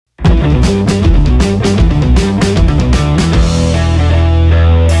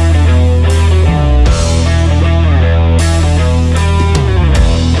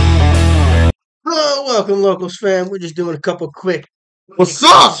Welcome, Locals fam. We're just doing a couple quick. What's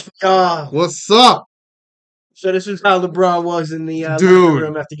up? y'all. What's up? So this is how LeBron was in the locker Dude.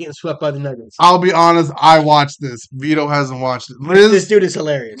 room after getting swept by the Nuggets. I'll be honest, I watched this. Vito hasn't watched it. This Liz, dude is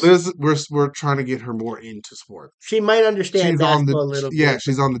hilarious. we're trying to get her more into sports. She might understand She's on basketball a the little yeah, bit.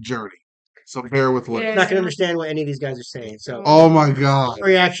 she's on the journey. So bear with Liz. She's not gonna understand what any of these guys are saying. So Oh my god. her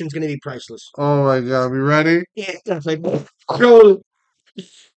reaction's gonna be priceless. Oh my god. We ready? Yeah, it's like Okay.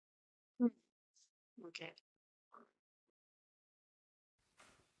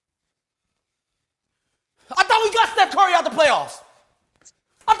 I thought we got Steph Curry out the playoffs.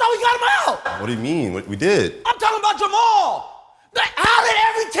 I thought we got him out. What do you mean? We did. I'm talking about Jamal. How did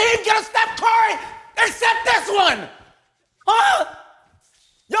every team get a Steph Curry except this one? Huh?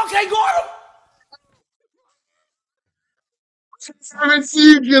 Y'all can't guard him? I haven't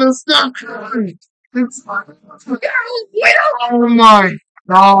seen you get a step. Oh my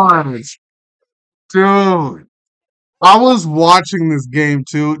god. Dude. I was watching this game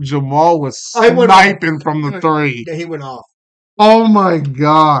too. Jamal was sniping from the three. Yeah, he went off. Oh my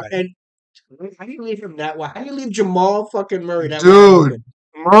god. And how do you leave him that way? How do you leave Jamal fucking Murray that Dude, way?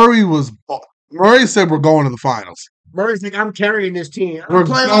 Murray said we're going to the finals. Murray's like, I'm carrying this team.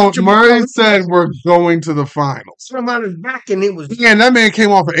 Murray said we're going to the finals. Threw him on his back, and it was. Yeah, and that man came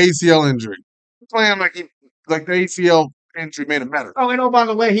off an ACL injury. Playing like the ACL injury made him better. Oh, and by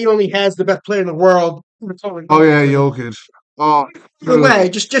the way, he only has the best player in the world. Oh yeah, Jokic. Oh, either way,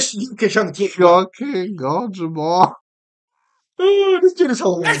 just Jokic on the team. Jokic, go Jamal. Oh, this dude is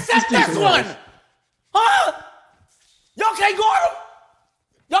hilarious. Except this one. Huh? Y'all can't guard him?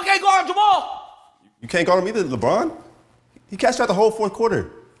 Y'all can't guard Jamal? You can't guard him either, LeBron. He cashed out the whole fourth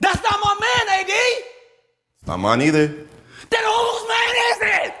quarter. That's not my man, AD. It's not mine either. Then whose man is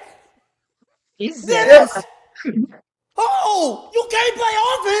it? He's Dennis. Oh, you can't play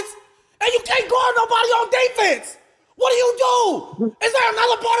offense and you can't guard nobody on defense. What do you do? Is there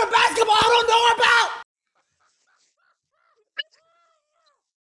another part of basketball I don't know about?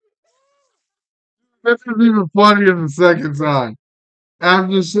 This is even funnier the second time.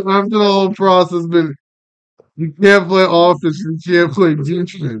 After the whole process, you can't play offense, you can't play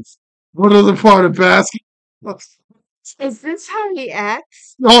defense. What other part of basketball? Is this how he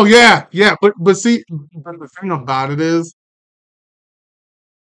acts? Oh yeah, but see, the thing about it is,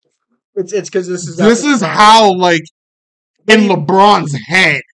 it's because this is how like in LeBron's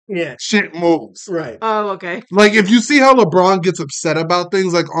head, yeah, shit moves. Right. Oh, okay. Like if you see how LeBron gets upset about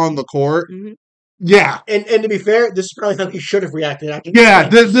things like on the court, yeah. And to be fair, this is probably how he should have reacted. Yeah,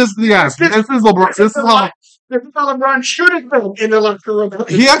 this is LeBron. This is how LeBron should have been in the locker room.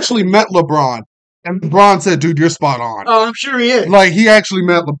 He actually met LeBron, and LeBron said, "Dude, you're spot on." Oh, I'm sure he is. Like he actually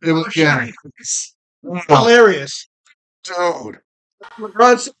met. It was hilarious, dude.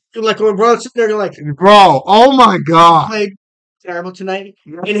 LeBron's like when LeBron's sitting there, you're like, bro, oh my god, played terrible tonight.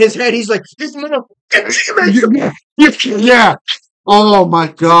 In his head, he's like, this little, yeah. Oh my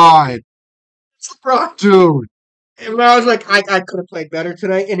god, LeBron, dude. And I was like, I could have played better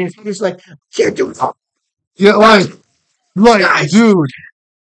tonight, and he's like, can't do it. Yeah, like,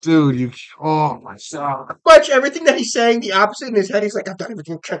 dude, you. Oh my god. Much everything that he's saying, the opposite in his head. He's like, I've done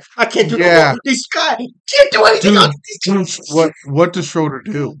everything. I can't do Yeah. this guy. Can't do anything. Dude, what does Schroeder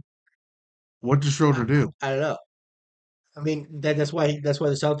do? What does Schroeder do? I don't know. I mean, that's why the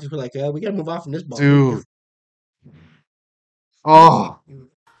Celtics were like, we gotta move on from this ball, dude. Oh,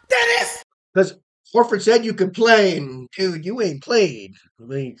 Dennis, because Horford said you could play, and dude, you ain't played.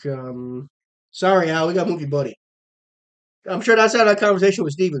 Like, sorry, Al, we got movie buddy. I'm sure that's how that conversation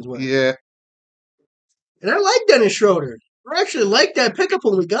with Stevens went. Yeah. And I like Dennis Schroeder. I actually like that pickup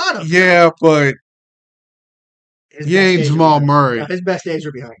when we got him. Yeah, but he ain't Jamal Murray. No, his best days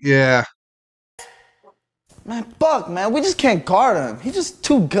are behind. Yeah. Man, fuck, man. We just can't guard him. He's just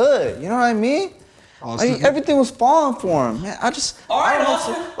too good. You know what I mean? Everything was falling for him. Man, I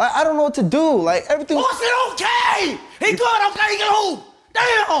don't know what to do. Like, everything was... Austin, okay! He good, okay? He can hoop.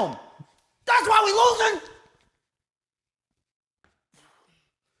 Damn! That's why we losing?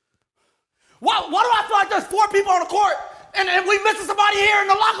 Why do I feel like there's 4 people on the court and we missing somebody here in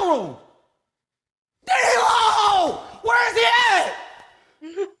the locker room? D'Lo! Where is he at?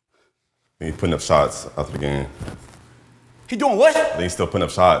 He's putting up shots after the game. He doing what? I think he's still putting up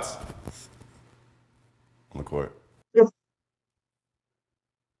shots on the court.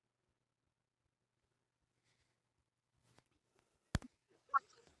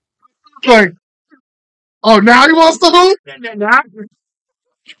 Like, oh, now he wants to hoop?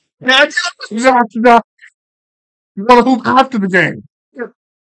 Now, you want to hoop after the game.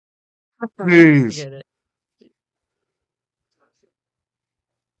 Please.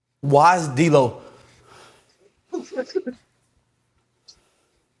 Why is D'Lo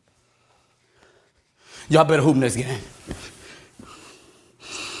Y'all better hoop next game.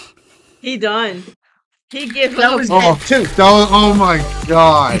 He done. He give That up. was game two. Oh my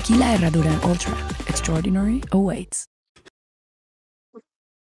god. Tequila Herradura Ultra. Extraordinary awaits.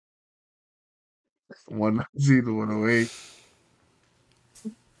 190 to 108.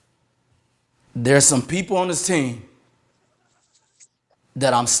 There's some people on this team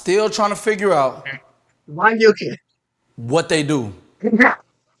that I'm still trying to figure out Why you kid? what they do.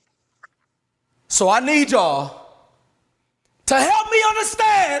 So I need y'all to help me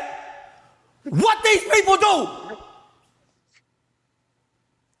understand what these people do.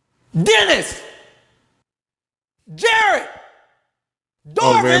 Dennis, Jared,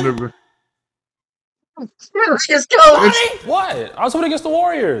 Darvin, Let's go. Ronnie. What? I was hoping against the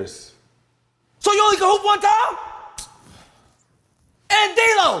Warriors. So you only can hoop one time? And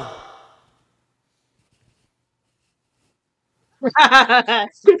D-Lo.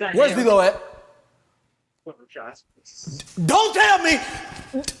 Where's D-Lo at? Don't tell me.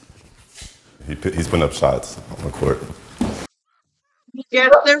 He's putting up shots on the court. You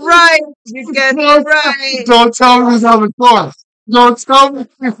get it right. You get it right. Don't tell me he's on the court. Don't tell me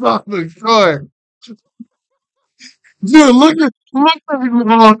he's on the court. Dude, look at him.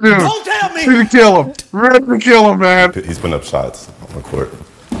 Oh, dude. Don't tell me. Ready to kill him. Ready to kill him, man. He's putting up shots on the court.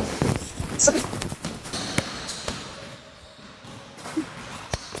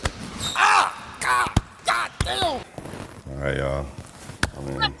 God damn. All right, y'all. I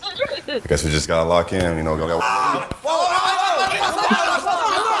mean, I guess we just gotta lock in. You know, go. How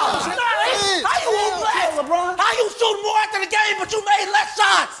you won't play, LeBron? How you shoot more after the game, but you made less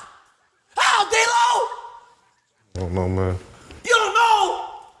shots? How, D-Lo? I don't know, man. You don't know?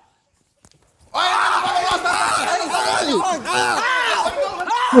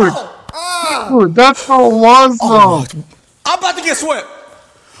 Dude, that's how it was, though. I'm about to get swept.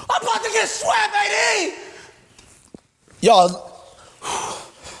 I'm about to get swept, AD. Y'all,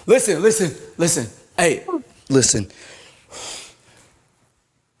 listen. Hey, listen.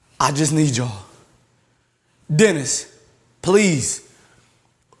 I just need y'all. Dennis, please.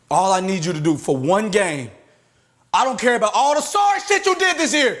 All I need you to do for one game, I don't care about all the sorry shit you did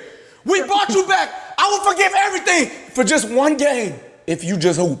this year. We brought you back. I will forgive everything for just one game if you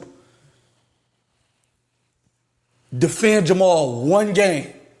just hoop. Defend Jamal one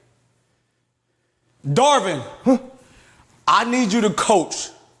game. Darvin, I need you to coach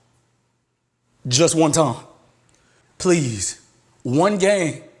just one time. Please. One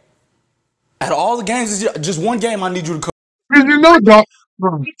game. Out of all the games this year, just one game I need you to coach. You know,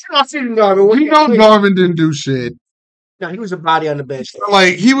 Darvin didn't do shit. No, he was a body on the bench.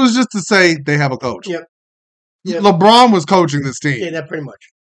 Like, he was just to say they have a coach. Yep. LeBron was coaching this team. Yeah, that pretty much.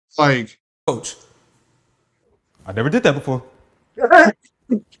 Like, Coach. I never did that before. But,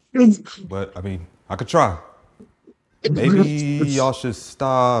 I mean, I could try. Maybe y'all should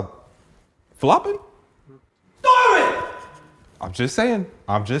stop flopping? Darvin! I'm just saying.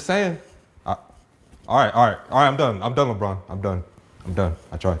 All right. I'm done, LeBron. I'm done.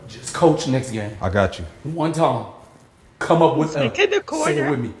 I tried. Just coach next game. I got you. One time. Come up with in the say it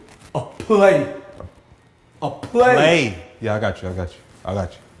corner. with me. A play. Yeah, I got you. All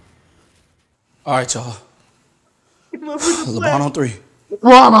right, y'all. LeBron on three.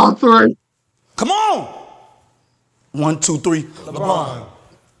 LeBron on three. Come on. 1, 2, 3. LeBron.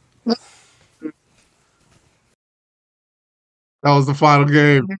 That was the final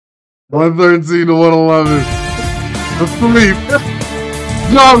game. 113 to 111. The sweep.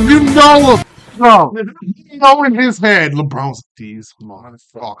 No, you know him. No, you know in his head, LeBron's these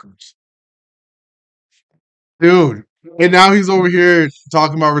motherfuckers. Dude, and now he's over here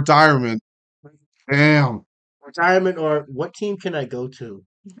talking about retirement. Damn. Retirement or what team can I go to?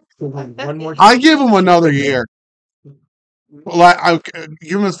 One more. I give him another year. Like,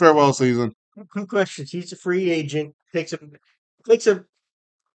 give him his farewell season. Good questions. He's a free agent. Takes a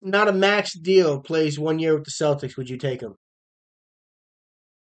not a max deal. Plays 1 year with the Celtics. Would you take him?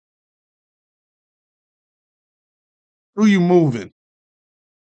 Who you moving?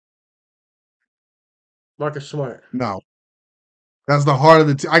 Marcus Smart. No. That's the heart of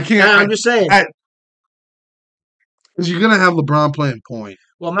the team. I can't. I'm just saying. Because you're going to have LeBron playing point.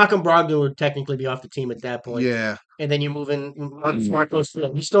 Well, Malcolm Brogdon would technically be off the team at that point. Yeah. And then you move in. Marcus Smart goes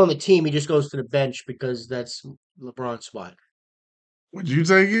to he's still on the team. He just goes to the bench because that's LeBron's spot. Would you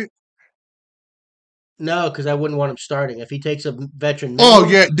take it? No, because I wouldn't want him starting. If he takes a veteran. Oh,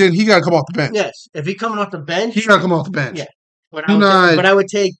 yeah. Then he got to come off the bench. Yes. If he coming off the bench. He got to come off the bench. Yeah. But I would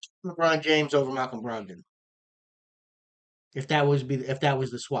take LeBron James over Malcolm Brogdon. If that was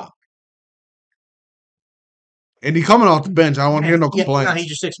the swap. And he coming off the bench. I don't want to hear no Yeah, complaints. no, he's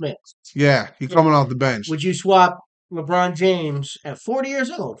just 6 man. Yeah, he coming off the bench. Would you swap LeBron James at 40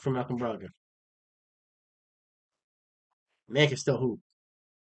 years old for Malcolm Brogdon? Man can still hoop.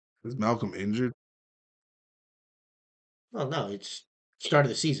 Is Malcolm injured? Well, no, it's start of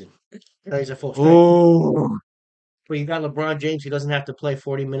the season. Now he's at full strength. Oh, But you got LeBron James. He doesn't have to play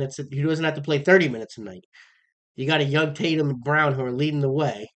 40 minutes. He doesn't have to play 30 minutes a night. You got a young Tatum and Brown who are leading the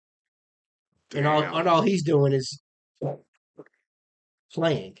way. And all he's doing is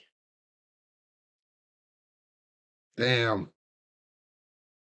playing. damn.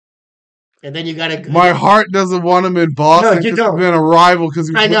 And then you got to. My heart doesn't want him in Boston No, you because don't. he's been a rival because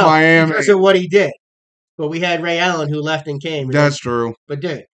he's I with know Miami. because of what he did. But we had Ray Allen who left and came. That's true. But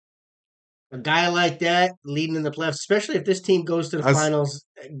dude, a guy like that leading in the playoffs, especially if this team goes to the finals,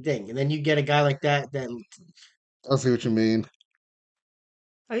 ding, and then you get a guy like that. I see what you mean.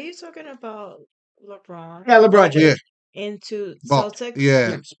 Are you talking about LeBron? Yeah, LeBron James. Into But, Celtics? yeah.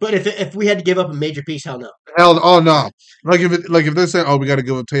 Yes. But if we had to give up a major piece, hell no. Oh no. If they're saying, oh, we got to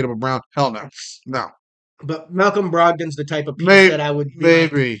give up Tatum and Brown, hell no. No. But Malcolm Brogdon's the type of piece that I would be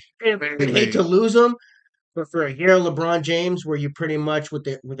maybe. I'd hate to lose him. But for a year, LeBron James, where you pretty much with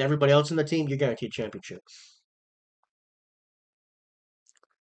everybody else in the team, you're guaranteed a championship.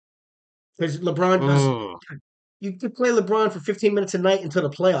 Because LeBron does. You could play LeBron for 15 minutes a night until the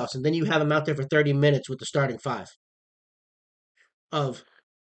playoffs, and then you have him out there for 30 minutes with the starting five. A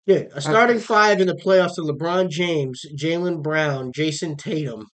starting five in the playoffs of LeBron James, Jaylen Brown, Jason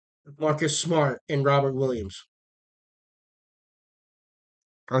Tatum, Marcus Smart, and Robert Williams.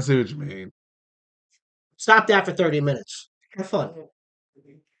 I see what you mean. Stop that for 30 minutes. Have fun.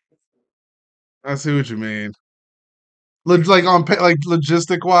 I see what you mean.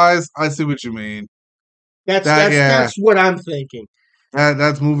 Logistic wise, I see what you mean. That's what I'm thinking.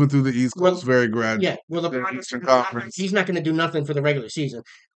 That's moving through the East Coast very gradually. Yeah, well, the Eastern Conference. He's not going to do nothing for the regular season,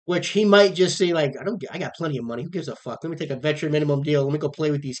 which he might just say like, I got plenty of money. Who gives a fuck? Let me take a veteran minimum deal. Let me go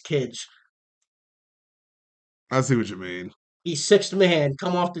play with these kids. I see what you mean. He's sixth man.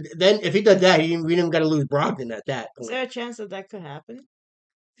 Come off then. If he did that, we didn't got to lose Brogdon at that point. Is there a chance that could happen?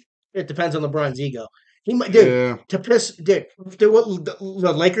 It depends on LeBron's ego. He might, to piss. Dude, what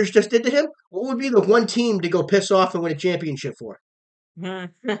the Lakers just did to him? What would be the one team to go piss off and win a championship for?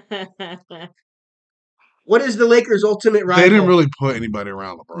 What is the Lakers' ultimate rival? They didn't really put anybody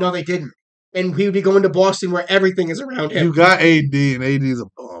around LeBron. No, they didn't. And he would be going to Boston where everything is around him. You got AD, and AD is a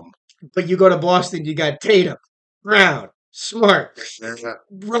bum. But you go to Boston, you got Tatum, Brown, Smart,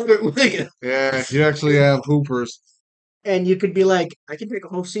 Robert Williams. Yeah, you actually have hoopers. And you could be like, I could take a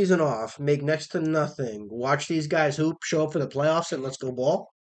whole season off, make next to nothing, watch these guys hoop, show up for the playoffs, and let's go ball.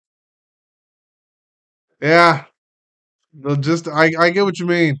 Yeah. I get what you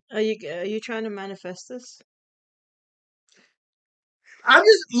mean. Are you trying to manifest this? I'm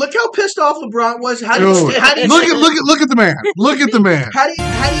just look how pissed off LeBron was. How do you look at the man? Look at the man. How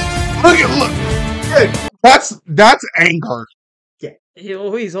do you look? That's anger. Yeah.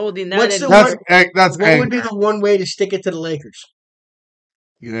 He's holding that. That's what would be the one way to stick it to the Lakers?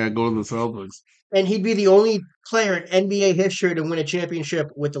 Yeah, go to the Celtics. And he'd be the only player in NBA history to win a championship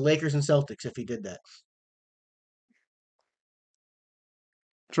with the Lakers and Celtics if he did that.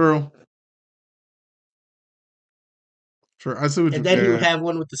 True. I see what and then he would have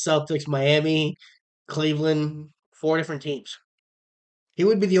one with the Celtics, Miami, Cleveland, 4 different teams. He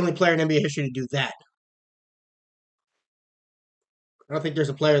would be the only player in NBA history to do that. I don't think there's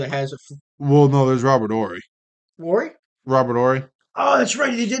a player that has Well, no, there's Robert Horry. Horry? Robert Horry. Oh, that's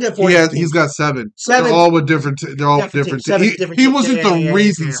right. He did that for he's got 7. 7. They're all with different. They're all different. He wasn't the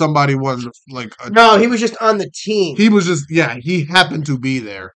reason somebody was like. No, he was just on the team. He was just He happened to be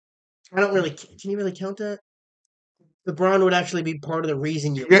there. I don't really. Can you really count that? LeBron would actually be part of the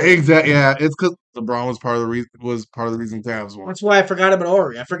reason you. Yeah, exactly. Yeah, it's because LeBron was part of the reason Cavs won. That's why I forgot about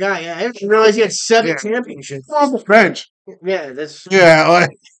Horry. I forgot. Yeah, I didn't realize he had 7 championships. On the bench. Yeah, that's. Yeah, like.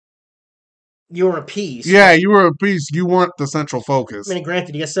 You were a piece. Yeah, you were a piece. You weren't the central focus. I mean,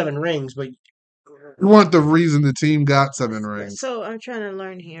 granted, he got 7 rings, but you weren't the reason the team got 7 rings. So I'm trying to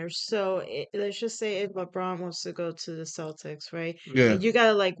learn here. So let's just say if LeBron wants to go to the Celtics, right? Yeah. You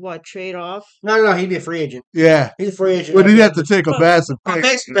gotta trade off. No, he'd be a free agent. Yeah, he's a free agent. But he'd have to take a massive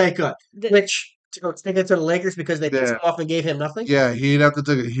pay cut, which to take it to the Lakers because they pissed him off and gave him nothing. Yeah, he'd have to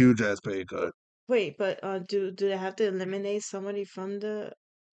take a huge ass pay cut. Wait, but do they have to eliminate somebody from the?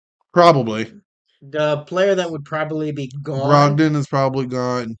 Probably. The player that would probably be gone. Brogdon is probably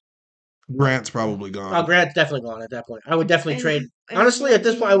gone. Grant's probably gone. Oh, Grant's definitely gone at that point. I would definitely trade. Honestly, at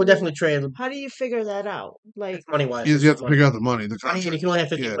this point, I would definitely trade him. How do you figure that out? Like money wise, you have to figure out the money. You can only have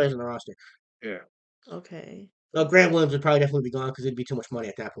 50 players on the roster. Yeah. Okay. Well, Grant Williams would probably definitely be gone because it'd be too much money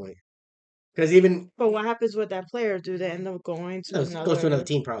at that point. Because even But what happens with that player? Do they end up going to goes to another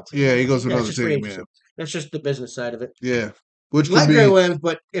team probably. Yeah, he goes to Yeah, another it's just free team. Yeah, agency. That's just the business side of it. yeah. Which I like could Grant be, Williams,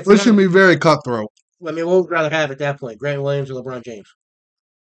 but if which should be very cutthroat. I mean, what would rather have at that point, Grant Williams or LeBron James?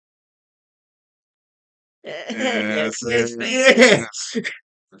 Yes, Yeah.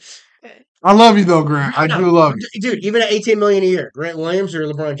 I love you though, Grant. I do love you. Dude, even at $18 million a year, Grant Williams or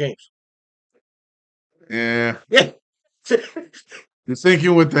LeBron James? Yeah. Yeah. You're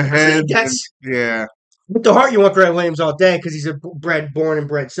thinking with the head. That's Yeah. with the heart. You want Grant Williams all day because he's a born and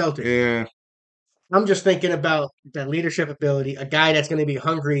bred Celtic. Yeah. I'm just thinking about that leadership ability, a guy that's going to be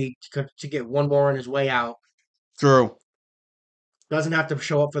hungry to get one more on his way out. True. Doesn't have to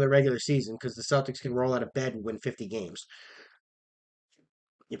show up for the regular season because the Celtics can roll out of bed and win 50 games.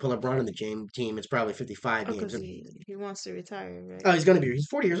 You put LeBron in the team, it's probably 55 games. Because he wants to retire, right? Oh, he's going to be. He's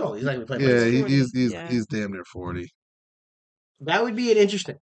 40 years old. He's not going to be Yeah, playing. he's damn near 40. That would be an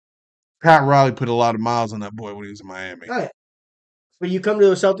interesting. Pat Riley put a lot of miles on that boy when he was in Miami. Oh, yeah. But you come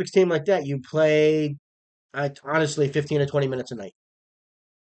to a Celtics team like that, you play, honestly, 15 to 20 minutes a night.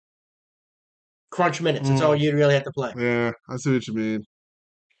 Crunch minutes. That's all you really have to play. Yeah, I see what you mean.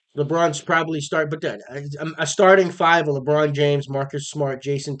 LeBron's probably but then a starting five of LeBron James, Marcus Smart,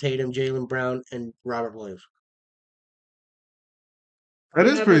 Jason Tatum, Jaylen Brown, and Robert Williams. That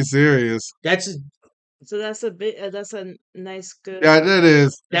is pretty serious. So that's a nice good. Yeah, that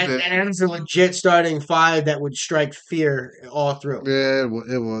is. That is a legit starting five that would strike fear all through. Yeah, it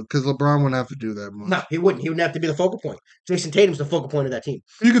would. Because LeBron wouldn't have to do that much. No, he wouldn't. He wouldn't have to be the focal point. Jason Tatum's the focal point of that team.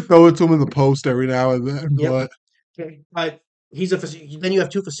 You could throw it to him in the post every now and then, but then you have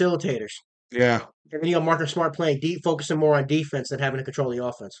two facilitators. Yeah. And then you have Marcus Smart playing deep, focusing more on defense than having to control the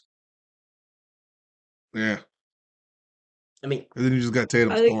offense. Yeah. I mean, and then you just got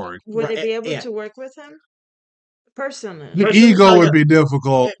Tatum scoring. Would they be able to work with him? Personally. The ego would be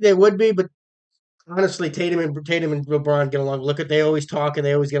difficult. They would be, but honestly, Tatum and LeBron get along. They always talk and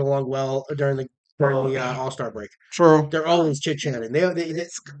they always get along well during the All-Star break. True. They're always chit-chatting.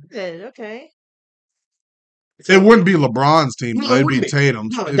 It's good. Okay. It wouldn't be LeBron's team. No, it'd be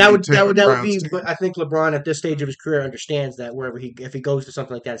Tatum's. No, that would be. But I think LeBron at this stage of his career understands that if he goes to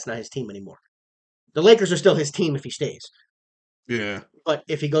something like that, it's not his team anymore. The Lakers are still his team if he stays. Yeah. But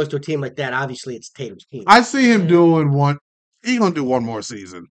if he goes to a team like that, obviously it's Tatum's team. I see him doing one. He's gonna do one more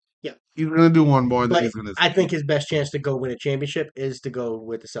season. Yeah, he's gonna do one more. But I think his best chance to go win a championship is to go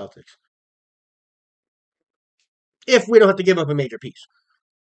with the Celtics. If we don't have to give up a major piece.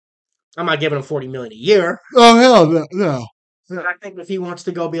 I'm not giving him $40 million a year. Oh hell no! I think if he wants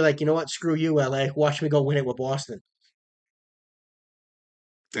to go, be like, you know what? Screw you, LA. Watch me go win it with Boston.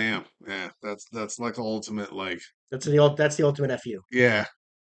 Damn, yeah, that's like the ultimate That's the ultimate FU. Yeah.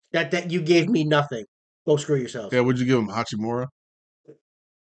 That you gave me nothing. Go screw yourself. Yeah, would you give him Hachimura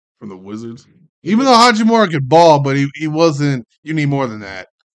from the Wizards? Even though Hachimura could ball, but he wasn't. You need more than that.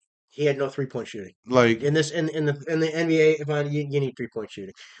 He had no 3-point shooting. Like in the NBA, you need 3-point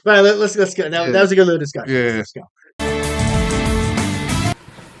shooting. But let's go. That was a good little discussion. Yeah. Let's go.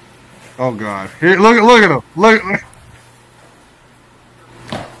 Oh God! Here, look at him. Look.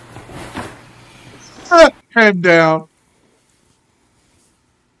 Head down.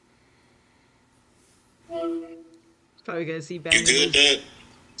 Probably gonna see bad. You good, Dad?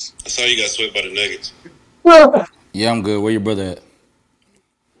 I saw you got swept by the Nuggets. Yeah, I'm good. Where your brother at?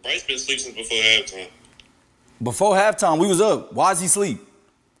 Bryce been asleep since before halftime. Before halftime, we was up. Why is he asleep?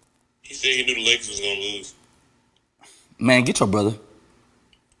 He said he knew the Lakers was gonna lose. Man, get your brother.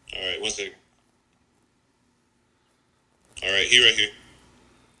 All right, 1 second. All right, he right here.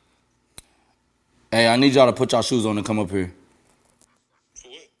 Hey, I need y'all to put y'all shoes on and come up here. For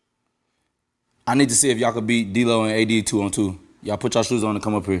what? I need to see if y'all could beat D-Lo and AD 2-on-2. Y'all put y'all shoes on and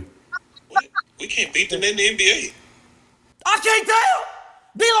come up here. What? We can't beat them in the NBA. I can't tell.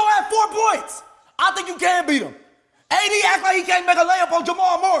 D-Lo had 4 points. I think you can beat him. AD act like he can't make a layup on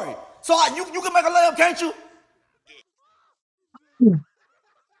Jamal Murray. So you can make a layup, can't you?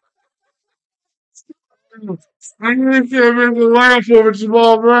 I can't make a layup over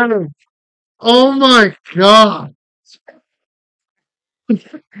Jamal Murray. Oh my God.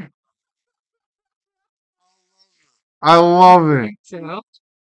 I love it.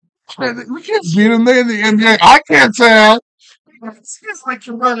 We can't beat them in the NBA. I can't tell. It's like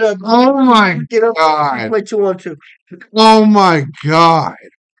you're running. Oh my God. Play 2-on-2. Oh my God.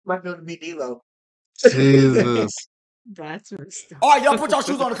 Might be able to beat D-Lo. Jesus. That's messed up. All right, y'all put y'all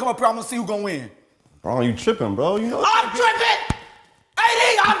shoes on and come up here. I'm gonna see who's gonna win. Bro, you tripping, bro? You know. I'm tripping.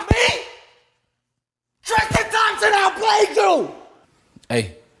 AD, I'm me. Tristan Thompson outplayed you.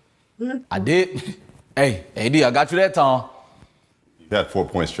 Hey, I did. Hey, AD, I got you that time. You got 4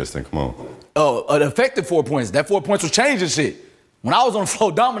 points, Tristan. Come on. An effective 4 points. That 4 points was changing shit. When I was on the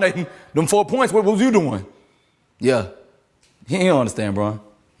floor dominating, them 4 points, what was you doing? Yeah. He don't understand, bro. He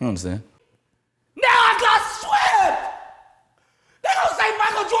don't understand. Now I got swept! They gonna say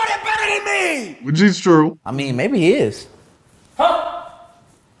Michael Jordan better than me! Which is true. I mean, maybe he is. Huh?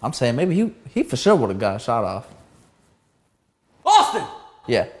 I'm saying maybe he for sure would have got a shot off. Austin!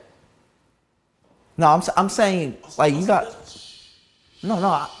 Yeah. No, I'm saying like you got. No,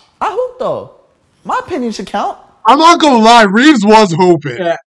 I hoop though. My opinion should count. I'm not gonna lie, Reeves was hooping.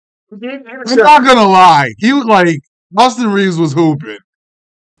 Yeah. I'm not gonna lie. He was like Austin Reeves was hooping.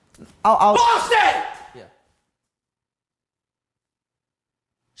 I'll Austin! Yeah.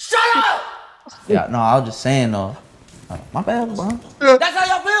 Shut up! Yeah, no, I was just saying though. My bad, bro. That's how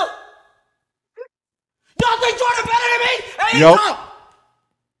y'all feel? Y'all think Jordan better than me? Hey, Yup.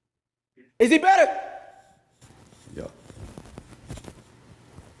 Is he better? Yeah.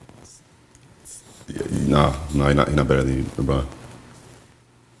 No, he's not better than you, LeBron.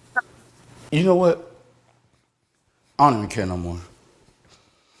 You know what? I don't even care no more.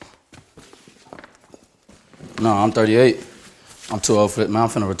 No, I'm 38. I'm too old for it, man. I'm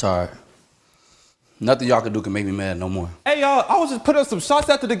finna retire. Nothing y'all can do can make me mad no more. Hey, y'all, I was just putting up some shots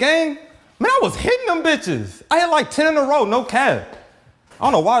after the game. Man, I was hitting them bitches. I had like 10 in a row, no cap. I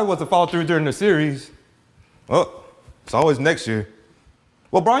don't know why it wasn't followed through during the series. Well, it's always next year.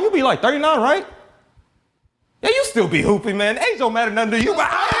 Well, Brian, you be like 39, right? Yeah, you still be hooping, man. Age don't matter nothing to you.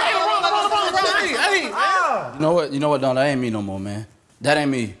 But You know what, Don? That ain't me no more, man. That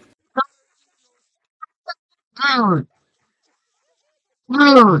ain't me.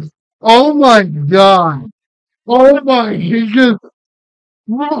 Oh my god. Oh my, he just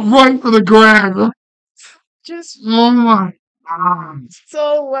right for the grab. Just Oh my god.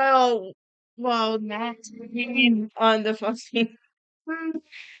 so well, not on the fucking.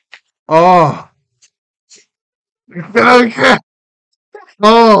 Oh. Okay.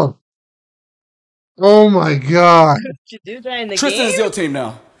 Oh. Oh my god. Did you do that in the Tristan game? is your team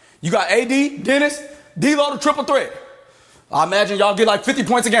now. You got AD, Dennis, D-Lo, the triple threat. I imagine y'all get like 50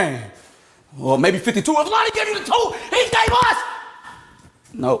 points a game. Or maybe 52. If Lonnie gave you the 2, he gave us!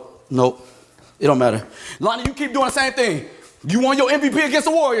 Nope. It don't matter. Lonnie, you keep doing the same thing. You won your MVP against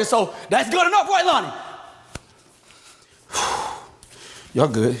the Warriors, so that's good enough, right, Lonnie? Y'all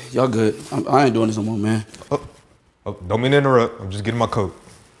good. I ain't doing this no more, man. Oh, don't mean to interrupt. I'm just getting my coat.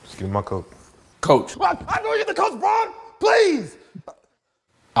 Coach. I know you're the coach, Bron. Please.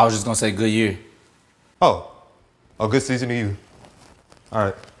 I was just gonna say good year. Oh, good season to you.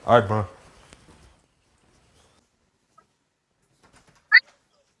 All right, Bron.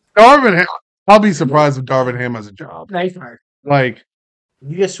 Darvin Ham, I'll be surprised if Darvin Ham has a job. Nice hard. Like,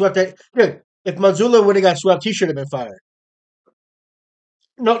 You get swept. Dude, if Mazzulla would have got swept, he should have been fired.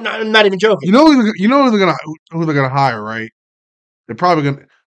 No, I'm not even joking. you know who they're gonna hire, right? They're probably gonna.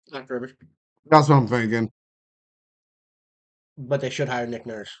 Not Rivers. That's what I'm thinking. But they should hire Nick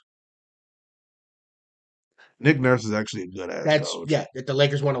Nurse. Nick Nurse is actually a good ass coach. Yeah. If the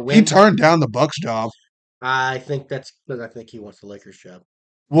Lakers want to win, He turned down the Bucks job. I think that's because I think he wants the Lakers job.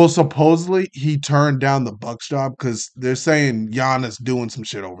 Well, supposedly he turned down the Bucks job because they're saying Giannis doing some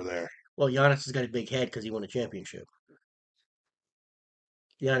shit over there. Well, Giannis has got a big head because he won a championship.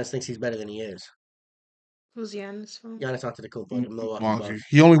 Giannis thinks he's better than he is. Who's Giannis from? Giannis Antetokounmpo, the Milwaukee Bucks.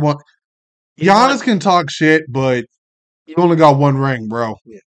 He only won. Giannis can talk shit, but he only got one ring, bro.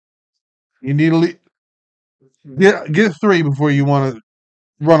 Yeah. You need to get 3 before you want to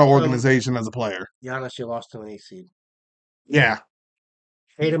run an organization as a player. Giannis, you lost to an 8 seed. Yeah.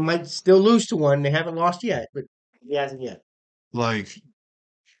 Tatum might still lose to one. They haven't lost yet, but he hasn't yet. Like,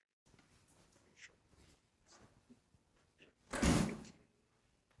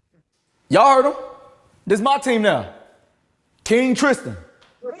 Y'all heard him? This is my team now. King Tristan.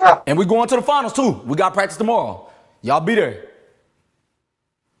 And we going to the finals too. We got practice tomorrow. Y'all be there.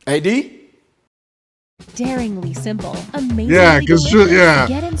 AD? Daringly simple, amazingly yeah, because delicious.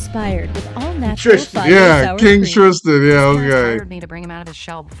 Get inspired with all natural Tristan, yeah, King Tristan, yeah, okay. Inspired me to bring him out of his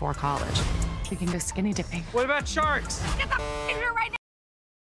shell before college. We can go skinny dipping. What about sharks? Get the f here right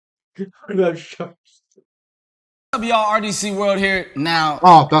now. What about sharks? What's up, y'all? RDC World here now.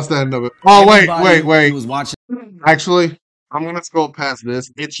 Oh, that's the end of it. Oh, wait. Who was watching? Actually, I'm gonna scroll past this.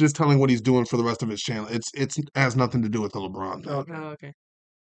 It's just telling what he's doing for the rest of his channel. It has nothing to do with the LeBron thing. Oh, okay.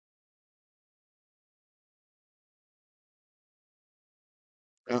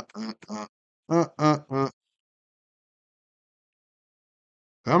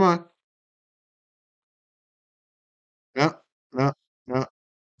 Come on. Yeah.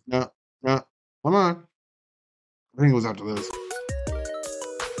 Come on. I think it was after this.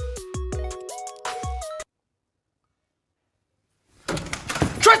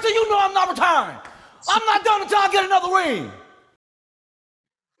 Tristan, you know I'm not retiring. I'm not done until I get another ring.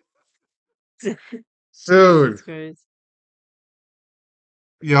 Dude.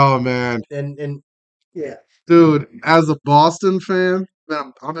 Yo, man. And yeah. Dude, as a Boston fan,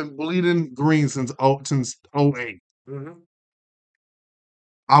 man, I've been bleeding green since 08. Mm-hmm.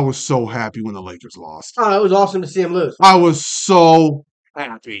 I was so happy when the Lakers lost. Oh, it was awesome to see him lose. I was so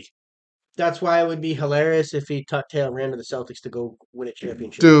happy. That's why it would be hilarious if he tail ran to the Celtics to go win a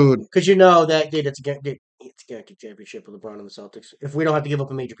championship. Dude. Because you know that, dude, it's a guaranteed championship with LeBron and the Celtics. If we don't have to give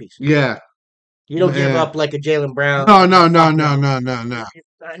up a major piece. Yeah. You don't give up like a Jalen Brown. No.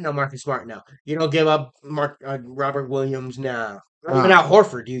 I know Marcus Smart now. You don't give up Robert Williams now. Not even Al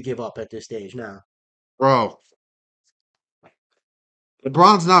Horford do you give up at this stage now. Bro.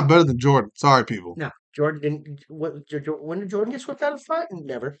 LeBron's not better than Jordan. Sorry, people. No. Jordan didn't. When did Jordan get swept out of the fight?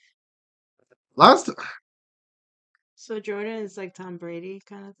 Never. So Jordan is like Tom Brady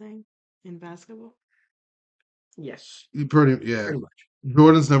kind of thing in basketball? Yes. Pretty much.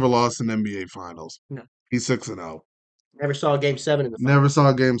 Jordan's never lost in NBA Finals. No. He's 6-0. Never saw Game 7 in the finals. Never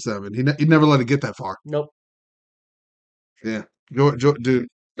saw Game 7. He never let it get that far. Nope. Yeah. Dude,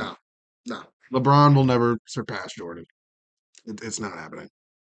 no. LeBron will never surpass Jordan. It's not happening.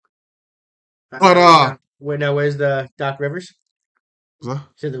 But where's the Doc Rivers? What?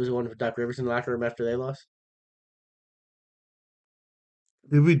 Said there was one with Doc Rivers in the locker room after they lost.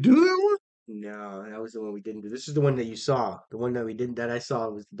 Did we do that one? No, that was the one we didn't do. This is the one that you saw. The one that we didn't. That I saw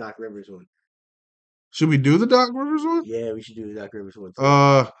was the Doc Rivers one. Should we do the Doc Rivers one? Yeah, we should do the Doc Rivers one.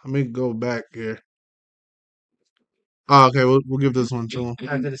 Let me go back here. Oh, okay, we'll give this one to him.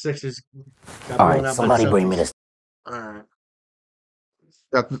 After the Sixers. All right, somebody bring me this. All right.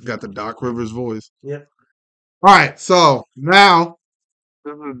 Got the Doc Rivers voice. Yep. All right, so now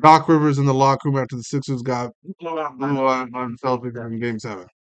Doc Rivers in the locker room after the Sixers got blew out on Celtics in Game 7.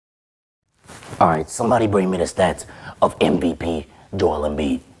 All right, somebody bring me the stats of MVP Joel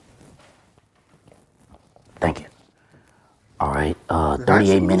Embiid. Thank you. All right,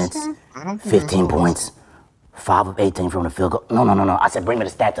 38 minutes, 15 points, 5 of 18 from the field goal. No. I said bring me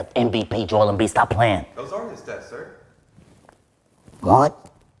the stats of MVP Joel Embiid. Stop playing. Those are his stats, sir.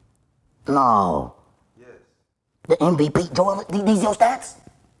 What? No. Yes. The MVP Joel, these your stats?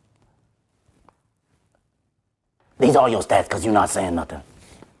 These are your stats because you're not saying nothing.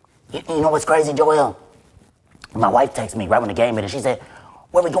 You know what's crazy, Joel? My wife texted me right when the game ended. She said,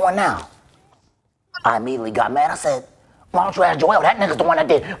 where we going now? I immediately got mad. I said, why don't you ask Joel? That nigga's the one that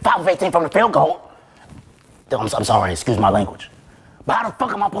did 5 of 18 from the field goal. I'm sorry, excuse my language. But how the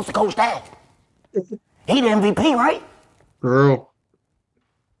fuck am I supposed to coach that? He the MVP, right? Girl.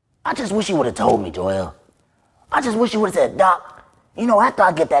 I just wish you would have told me, Joel. I just wish you would have said, Doc, you know, after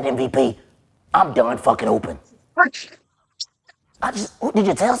I get that MVP, I'm done fucking open. Did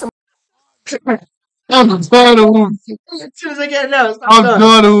you tell somebody? I'm done hooping. As soon as I get it out, I'm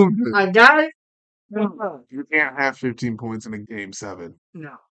done hooping. I got it. You can't have 15 points in a Game 7.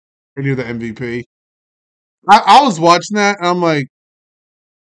 No. And you're the MVP. I was watching that, and I'm like,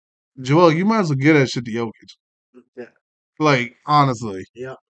 Joel, you might as well get that shit to Jokic. Yeah. Like, honestly.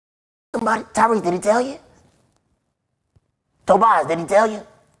 Yeah. Somebody, Tyrese, did he tell you? Tobias, did he tell you?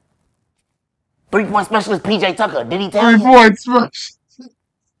 3-point specialist PJ Tucker, did he tell you? 3-point specialist.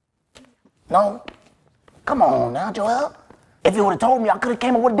 No? Come on now, Joel. If you would have told me, I could have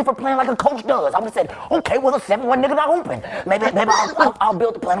came up with a different plan like a coach does. I would have said, okay, well, the 7-1 nigga not open. Maybe I'll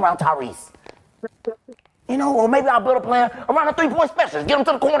build the plan around Tyrese. You know, or maybe I'll build a plan around a 3-point specialist. Get him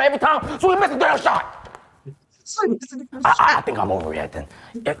to the corner every time so he misses a damn shot. I think I'm overreacting.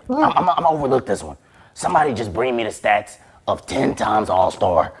 I'm overlook this one. Somebody just bring me the stats of 10 times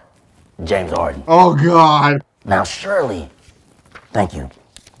All-Star James Harden. Oh, God. Now, surely, thank you,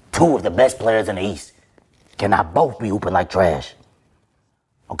 2 of the best players in the East cannot both be hooping like trash.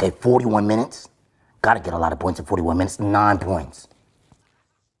 Okay, 41 minutes. Got to get a lot of points in 41 minutes. 9 points.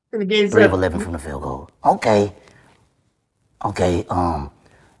 3 of 11 from the field goal. Okay, I'm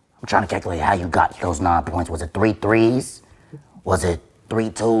trying to calculate how you got those 9 points. Was it 3 threes? Was it 3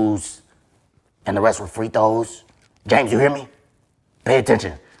 twos? And the rest were free throws? James, you hear me? Pay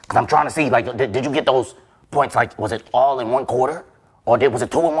attention. Because I'm trying to see, like, did you get those points, like, was it all in one quarter? Or was it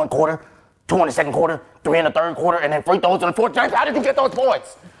 2 in one quarter, 2 in the second quarter, 3 in the third quarter, and then free throws in the fourth? James, how did you get those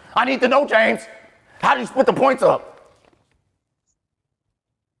points? I need to know, James. How did you split the points up?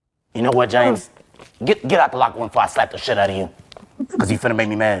 You know what, James? Get out the locker room before I slap the shit out of you. Because you finna make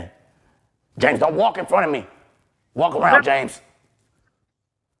me mad. James, don't walk in front of me. Walk around, James.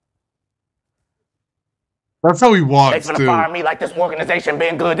 That's how he They walks, finna too. fire me like this organization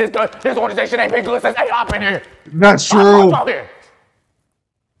been good. This organization ain't been good since A-Hop been here. That's Five true. months out here.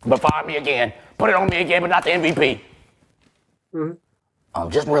 But fire me again. Put it on me again, but not the MVP.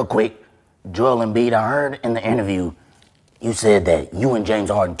 Just real quick, Joel Embiid, I heard in the interview you said that you and James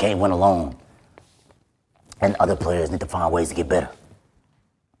Harden can't win alone, and other players need to find ways to get better.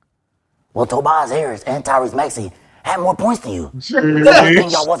 Well, Tobias Harris and Tyrese Maxey had more points than you. So you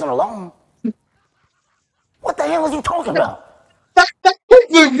think y'all wasn't alone? What the hell was you talking about?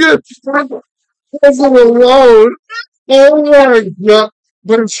 Wasn't alone. Oh my god.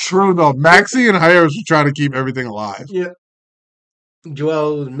 But it's true though. Maxey and Harris were trying to keep everything alive. Yeah.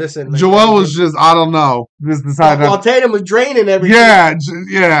 Joel was missing. Joel was just, I don't know. Just decided. While Tatum was draining everything. Yeah,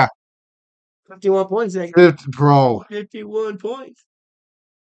 yeah. 51 points. 51 points.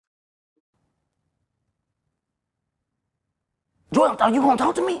 Joel, are you gonna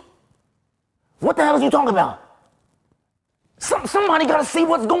talk to me? What the hell are you talking about? Somebody gotta see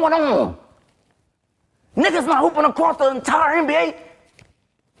what's going on. Niggas not hooping across the entire NBA,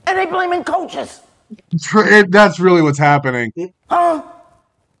 and they blaming coaches. That's really what's happening. Huh?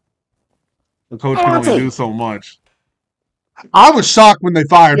 The coach can only do so much. I was shocked when they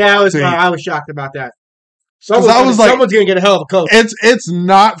fired. Yeah, I was shocked about that. Someone's gonna get a hell of a coach. It's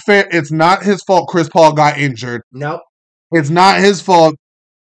not fair. It's not his fault. Chris Paul got injured. Nope. It's not his fault.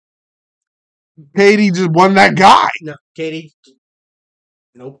 Katie just won that guy. No, Katie.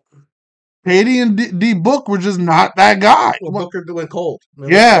 Nope. Katie and D Book were just not that guy. Well, Booker went cold. Yeah.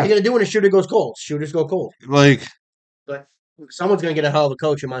 What are you gonna do when a shooter goes cold? Shooters go cold. Like, but someone's gonna get a hell of a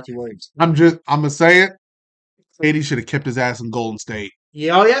coach in Monty Williams. I'm gonna say it. Katie should have kept his ass in Golden State.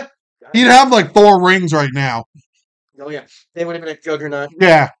 Yeah, oh yeah. He'd have like 4 rings right now. Oh yeah, they would have been a juggernaut.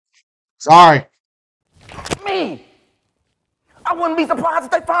 Yeah. Sorry. Me. I wouldn't be surprised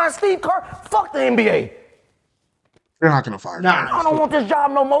if they fired Steve Kerr. Fuck the NBA. They're not gonna fire him. I don't want this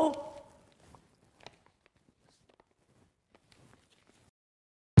job no more.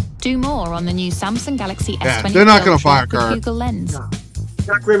 Do more on the new Samsung Galaxy Yeah, S20 they're not gonna Ultra fire with Kerr. Google Lens. No.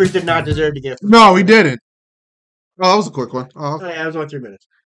 Doc Rivers did not deserve to get. No, he didn't. Oh, that was a quick one. Oh, Oh, yeah, it was only 3 minutes.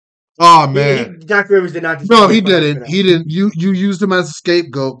 oh man. Doc Rivers did not deserve No, to he get fired for didn't. that. He didn't. You used him as a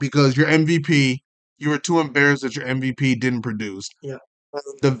scapegoat because your MVP. You were too embarrassed that your MVP didn't produce. Yeah.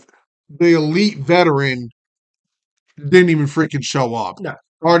 The elite veteran didn't even freaking show up. No.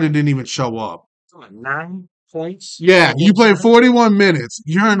 Harden didn't even show up. 9 points. Yeah, you played 41 minutes.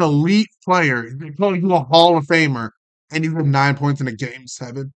 You're an elite player. They call you a Hall of Famer, and you have 9 points in a game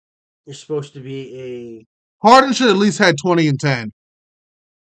 7. You're supposed to be Harden should at least had 20 and 10.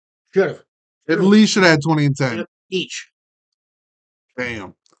 should have At least should have had 20 and 10. each.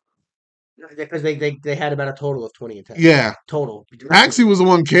 Damn. Because they had about a total of 20 and 10. Yeah. Total. Maxey was the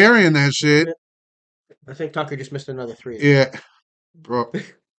one carrying that shit. I think Tucker just missed another 3. Yeah. Bro.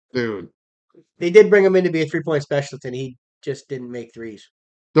 Dude. They did bring him in to be a 3-point specialist, and he just didn't make threes.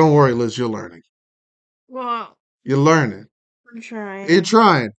 Don't worry, Liz. You're learning. Well, You're learning. I'm trying. You're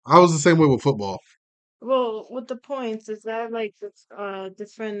trying. I was the same way with football. Well, with the points, is that like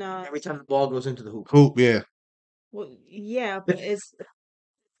different? Every time the ball goes into the hoop. Hoop, yeah. Well, yeah, but it's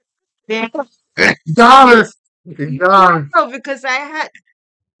Got her. Got her. no because I had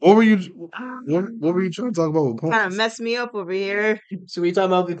What were you trying to talk about with kind of points? messed me up over here. So we talking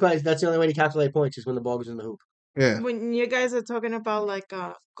about because that's the only way to calculate points is when the ball goes in the hoop. Yeah. When you guys are talking about like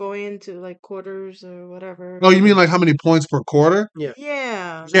going into like quarters or whatever. Oh, you mean like how many points per quarter? Yeah.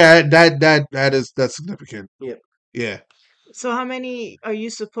 Yeah. Yeah, that's significant. Yeah. Yeah. So how many are you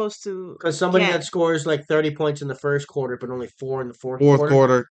supposed to? Because somebody get? that scores like 30 points in the first quarter, but only 4 in the fourth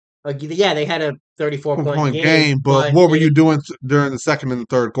Quarter. Yeah, they had a 34-point Point game, but what were you doing during the second and the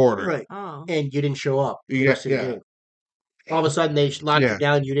third quarter? Right. Oh. And you didn't show up. Yeah, the yeah. game. All of a sudden, they locked Yeah. you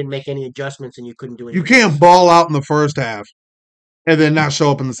down. You didn't make any adjustments, and you couldn't do anything. You can't ball out in the first half and then not show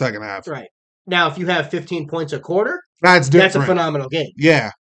up in the second half. Right. Now, if you have 15 points a quarter, That's different. that's a phenomenal game.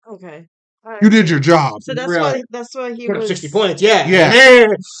 Yeah. Okay. All You right. did your job. So that's Really. why he Put up was 60 points. Yeah. Yeah.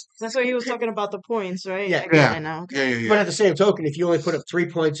 That's why he was talking about the points, right? Yeah. I get Yeah. it now. Okay. Yeah. But at the same token, if you only put up 3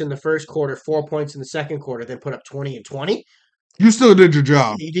 points in the first quarter, 4 points in the second quarter, then put up 20 and 20, You still did your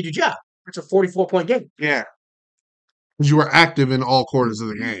job. you did your job. It's a 44-point game. Yeah. Because you were active in all quarters of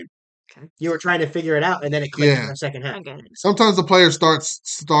the game. You were trying to figure it out, and then it clicked in Yeah. the second half. I get it. Sometimes the player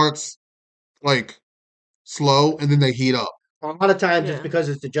starts like slow and then they heat up. A lot of times it's Yeah. because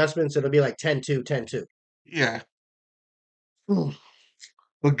it's adjustments. It'll be like 10-2, 10-2. Yeah.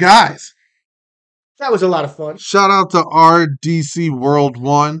 But guys, That was a lot of fun. shout out to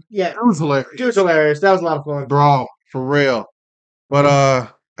RDCworld1. Yeah. That was hilarious. Dude's hilarious. That was a lot of fun. Bro, for real.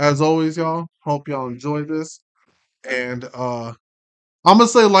 But as always, y'all. Hope y'all enjoyed this. And I'm gonna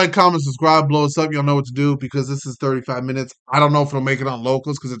say like, comment, subscribe, blow us up. Y'all know what to do because this is 35 minutes. I don't know if it'll make it on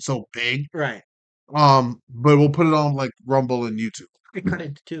locals because it's so big. Right. But we'll put it on like Rumble and YouTube. We cut it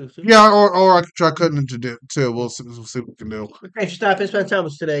into two. So. Yeah, or I could try cutting into two. We'll see what we can do. Thanks for stopping and spending time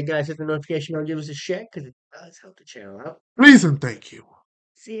with us today, guys. Hit the notification bell, give us a share because it does help the channel out. Please and thank you.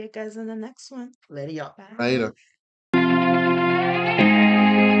 See you guys in the next one. Later, y'all. Bye. Later.